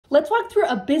Let's walk through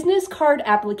a business card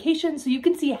application so you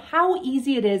can see how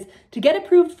easy it is to get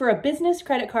approved for a business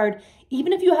credit card,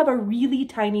 even if you have a really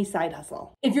tiny side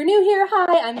hustle. If you're new here,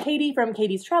 hi, I'm Katie from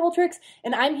Katie's Travel Tricks,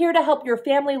 and I'm here to help your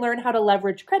family learn how to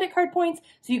leverage credit card points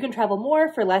so you can travel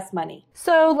more for less money.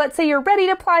 So let's say you're ready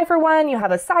to apply for one, you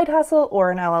have a side hustle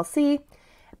or an LLC,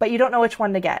 but you don't know which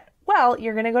one to get. Well,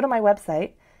 you're gonna go to my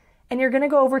website and you're gonna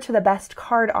go over to the best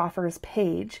card offers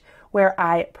page, where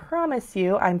I promise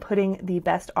you I'm putting the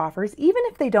best offers, even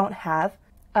if they don't have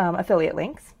affiliate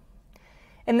links.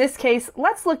 In this case,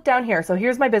 let's look down here. So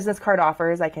here's my business card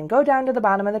offers. I can go down to the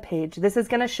bottom of the page. This is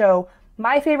going to show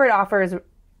my favorite offers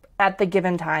at the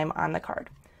given time on the card.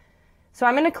 So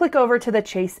I'm going to click over to the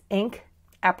Chase Inc.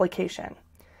 application.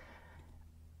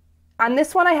 On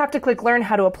this one, I have to click Learn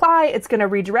How to Apply. It's going to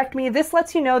redirect me. This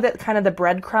lets you know that kind of the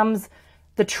breadcrumbs,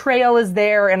 the trail is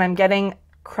there, and I'm getting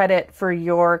credit for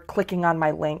your clicking on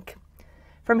my link.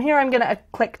 From here, I'm going to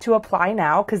click to apply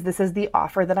now because this is the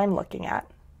offer that I'm looking at.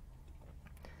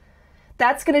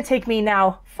 That's going to take me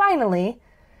now, finally,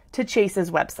 to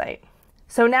Chase's website.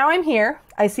 So now I'm here.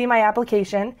 I see my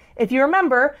application. If you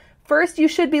remember, first you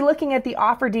should be looking at the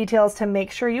offer details to make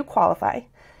sure you qualify. And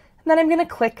then I'm going to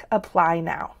click Apply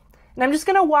Now. And I'm just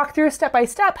going to walk through step by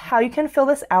step how you can fill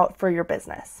this out for your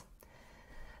business.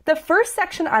 The first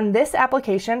section on this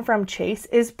application from Chase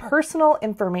is personal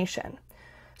information.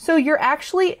 So you're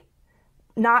actually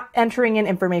not entering in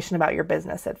information about your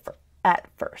business at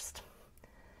first.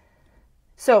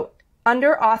 So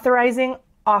under authorizing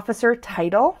officer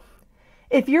title,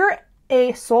 if you're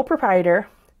a sole proprietor,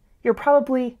 you're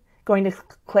probably going to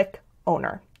click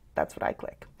owner. That's what I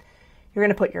click. You're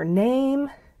going to put your name,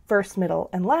 first,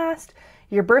 middle, and last,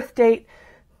 your birth date.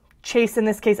 Chase, in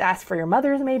this case, asks for your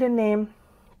mother's maiden name.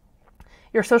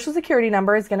 Your social security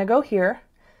number is going to go here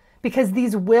because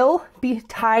these will be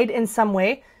tied in some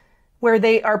way where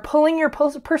they are pulling your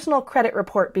personal credit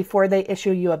report before they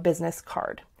issue you a business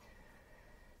card.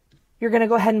 You're going to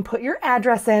go ahead and put your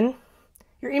address in,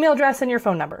 your email address, and your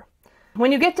phone number.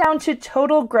 When you get down to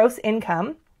total gross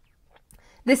income,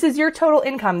 this is your total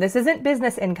income. This isn't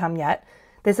business income yet.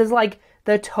 This is like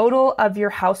the total of your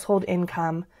household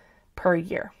income per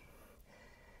year.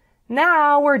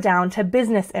 Now we're down to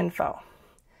business info.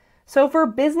 So for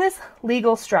business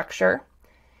legal structure,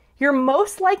 you're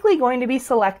most likely going to be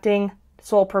selecting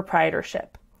sole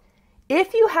proprietorship.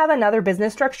 If you have another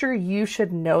business structure, you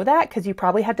should know that because you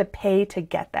probably had to pay to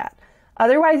get that.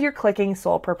 Otherwise, you're clicking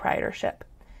sole proprietorship.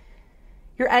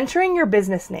 You're entering your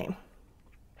business name.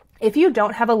 If you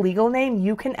don't have a legal name,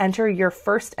 you can enter your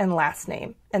first and last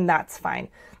name, and that's fine.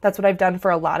 That's what I've done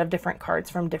for a lot of different cards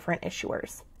from different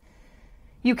issuers.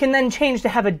 You can then change to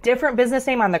have a different business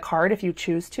name on the card if you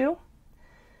choose to.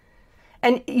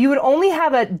 And you would only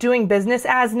have a doing business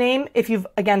as name if you've,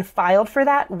 again, filed for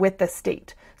that with the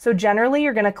state. So generally,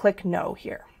 you're going to click no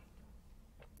here.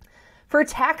 For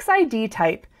tax ID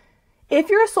type,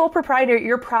 if you're a sole proprietor,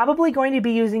 you're probably going to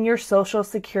be using your social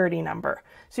security number.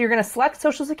 So you're going to select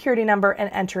social security number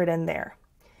and enter it in there.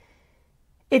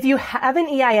 If you have an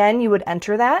EIN, you would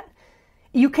enter that.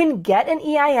 You can get an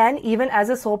EIN even as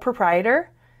a sole proprietor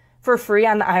for free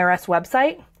on the IRS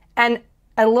website. And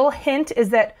a little hint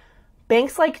is that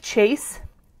banks like Chase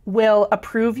will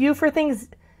approve you for things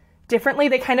differently.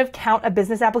 They kind of count a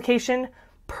business application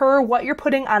per what you're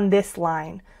putting on this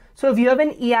line. So if you have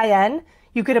an EIN,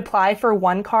 you could apply for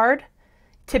one card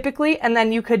typically, and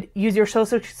then you could use your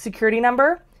social security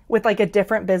number with like a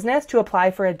different business to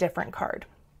apply for a different card.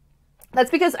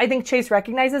 That's because I think Chase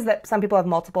recognizes that some people have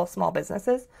multiple small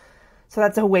businesses. So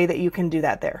that's a way that you can do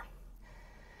that there.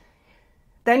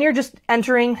 Then you're just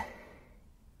entering,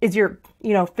 is your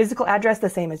physical address the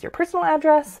same as your personal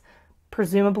address?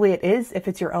 Presumably it is if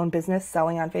it's your own business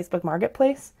selling on Facebook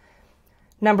Marketplace.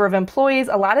 Number of employees,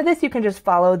 a lot of this you can just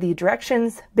follow the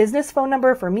directions. Business phone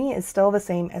number for me is still the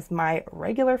same as my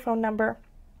regular phone number.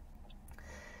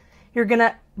 You're going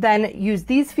to then use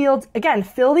these fields. Again,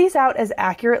 fill these out as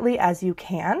accurately as you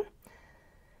can.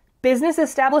 Business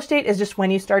established date is just when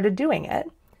you started doing it.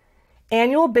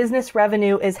 Annual business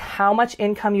revenue is how much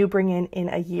income you bring in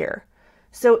a year.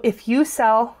 So if you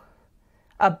sell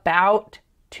about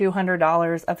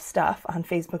 $200 of stuff on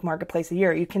Facebook Marketplace a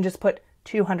year, you can just put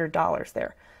 $200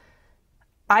 there.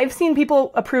 I've seen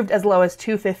people approved as low as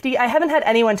 $250. I haven't had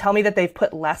anyone tell me that they've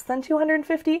put less than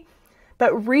 $250.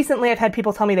 But recently I've had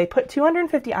people tell me they put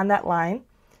 $250 on that line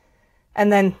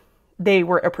and then they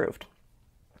were approved.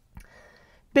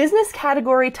 Business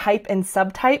category type and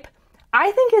subtype, I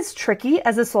think is tricky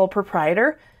as a sole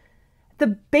proprietor. The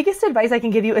biggest advice I can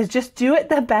give you is just do it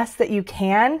the best that you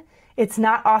can. It's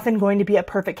not often going to be a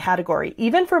perfect category.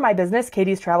 Even for my business,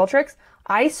 Katie's Travel Tricks,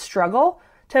 I struggle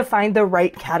to find the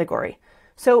right category.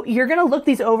 So you're going to look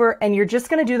these over and you're just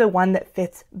going to do the one that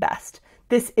fits best.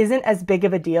 This isn't as big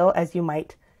of a deal as you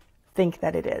might think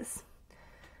that it is.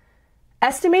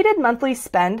 Estimated monthly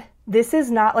spend. This is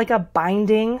not like a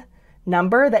binding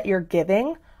number that you're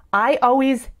giving. I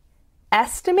always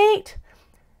estimate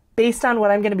based on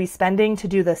what I'm going to be spending to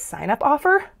do the sign-up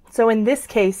offer. So in this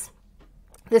case,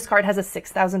 this card has a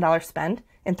 $6,000 spend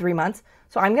in 3 months.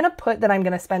 So I'm going to put that I'm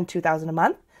going to spend $2,000 a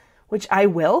month, which I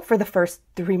will for the first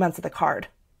 3 months of the card.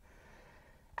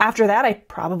 After that, I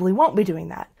probably won't be doing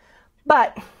that.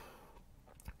 But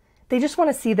they just want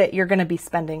to see that you're going to be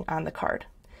spending on the card.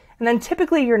 And then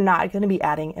typically you're not going to be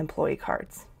adding employee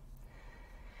cards.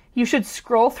 You should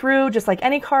scroll through just like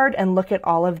any card and look at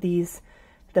all of the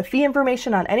fee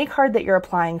information on any card that you're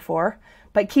applying for.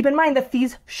 But keep in mind the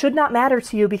fees should not matter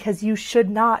to you because you should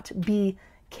not be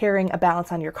carrying a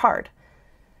balance on your card.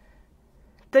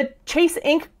 The Chase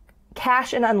Inc.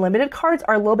 Cash and Unlimited cards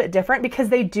are a little bit different because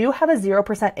they do have a 0%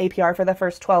 APR for the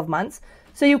first 12 months.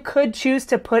 So you could choose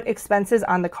to put expenses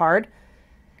on the card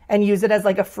and use it as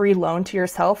like a free loan to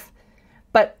yourself,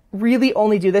 but really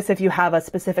only do this if you have a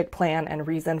specific plan and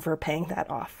reason for paying that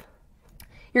off.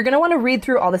 You're going to want to read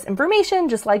through all this information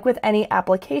just like with any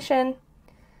application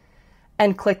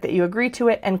and click that you agree to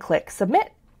it and click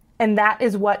submit. And that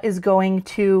is what is going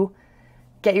to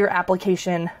get your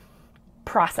application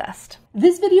processed.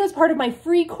 This video is part of my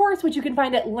free course, which you can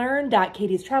find at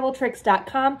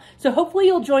learn.katiestraveltricks.com. So hopefully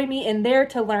you'll join me in there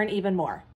to learn even more.